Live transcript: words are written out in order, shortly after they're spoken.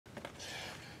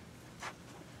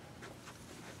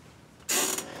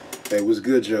Hey, what's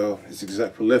good, y'all? It's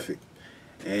Exec Prolific.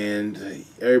 And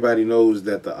everybody knows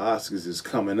that the Oscars is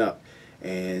coming up.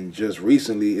 And just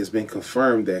recently, it's been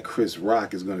confirmed that Chris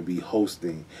Rock is going to be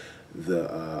hosting the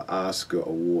Oscar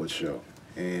award show.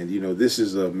 And, you know, this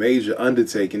is a major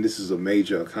undertaking. This is a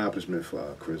major accomplishment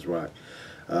for Chris Rock.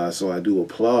 So I do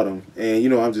applaud him. And, you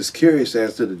know, I'm just curious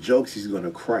as to the jokes he's going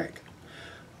to crack.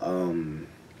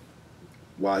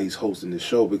 While he's hosting the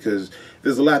show, because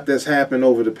there's a lot that's happened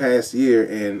over the past year,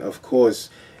 and of course,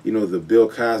 you know, the Bill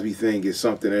Cosby thing is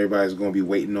something everybody's going to be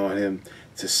waiting on him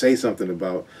to say something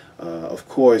about. Of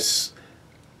course,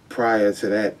 prior to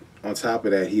that, on top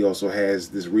of that, he also has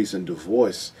this recent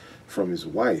divorce from his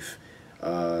wife.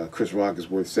 Chris Rock is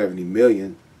worth $70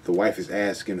 million. The wife is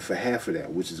asking for half of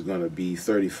that, which is going to be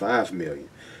 $35 million.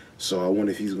 So I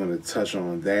wonder if he's going to touch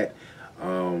on that.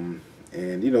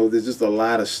 And you know, there's just a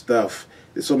lot of stuff.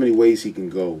 There's so many ways he can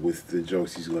go with the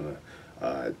jokes he's gonna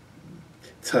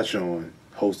touch on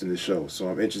hosting the show. So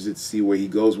I'm interested to see where he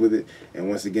goes with it. And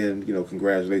once again, you know,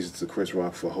 congratulations to Chris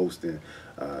Rock for hosting,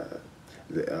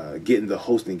 getting the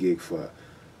hosting gig for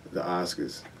the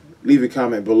Oscars. Leave a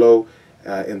comment below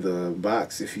in the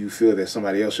box if you feel that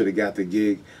somebody else should have got the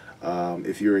gig.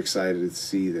 If you're excited to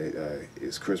see that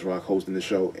it's Chris Rock hosting the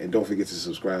show, and don't forget to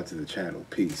subscribe to the channel.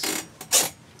 Peace.